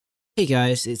Hey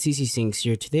guys, it's Easy Syncs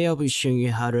here. Today I'll be showing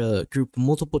you how to group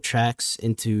multiple tracks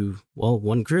into, well,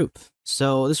 one group.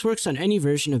 So this works on any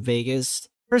version of Vegas.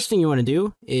 First thing you want to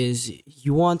do is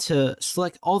you want to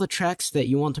select all the tracks that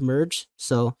you want to merge.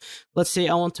 So let's say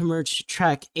I want to merge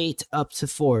track 8 up to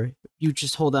 4. You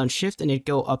just hold down shift and it'd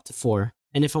go up to 4.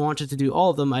 And if I wanted to do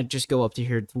all of them, I'd just go up to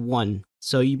here to 1.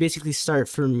 So you basically start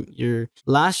from your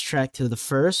last track to the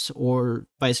first or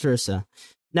vice versa.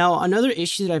 Now, another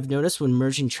issue that I've noticed when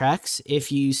merging tracks,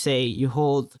 if you say you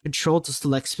hold Control to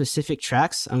select specific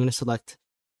tracks, I'm going to select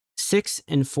 6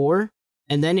 and 4.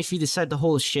 And then if you decide to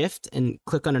hold Shift and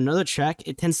click on another track,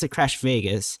 it tends to crash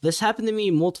Vegas. This happened to me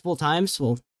multiple times,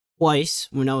 well, twice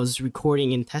when I was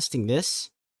recording and testing this.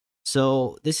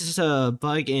 So this is a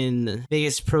bug in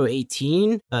Vegas Pro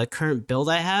 18, current build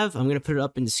I have. I'm going to put it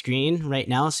up in the screen right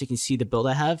now so you can see the build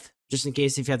I have. Just in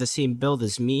case if you have the same build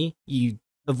as me, you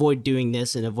avoid doing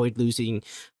this and avoid losing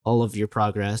all of your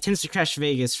progress. It tends to crash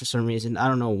Vegas for some reason. I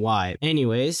don't know why.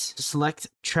 Anyways, select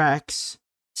tracks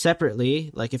separately.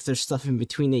 Like if there's stuff in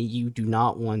between that you do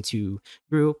not want to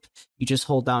group, you just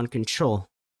hold down Control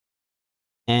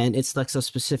and it selects those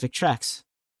specific tracks.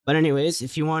 But anyways,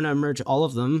 if you want to merge all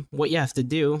of them, what you have to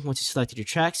do once you selected your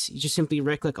tracks, you just simply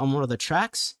right click on one of the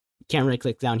tracks. You can't right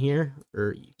click down here,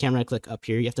 or you can't right click up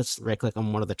here. You have to right click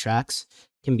on one of the tracks.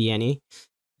 It can be any.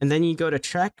 And then you go to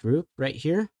track group right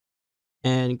here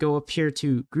and go up here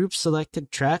to group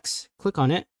selected tracks, click on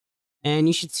it, and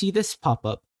you should see this pop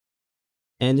up.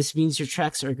 And this means your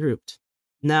tracks are grouped.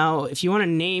 Now, if you want to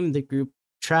name the group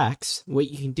tracks, what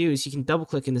you can do is you can double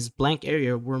click in this blank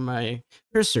area where my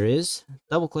cursor is,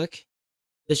 double click,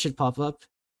 this should pop up,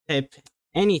 type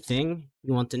anything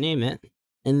you want to name it,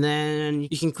 and then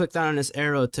you can click down on this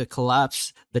arrow to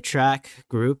collapse the track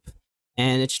group,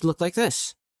 and it should look like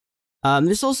this.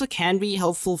 This also can be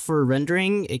helpful for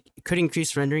rendering. It could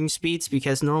increase rendering speeds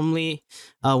because normally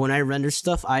when I render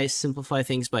stuff, I simplify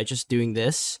things by just doing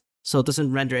this. So it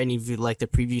doesn't render any of like the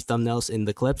preview thumbnails in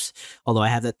the clips, although I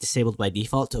have that disabled by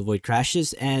default to avoid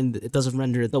crashes, and it doesn't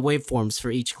render the waveforms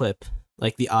for each clip,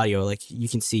 like the audio, like you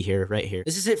can see here, right here.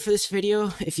 This is it for this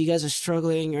video. If you guys are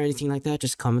struggling or anything like that,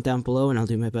 just comment down below and I'll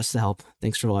do my best to help.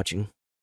 Thanks for watching.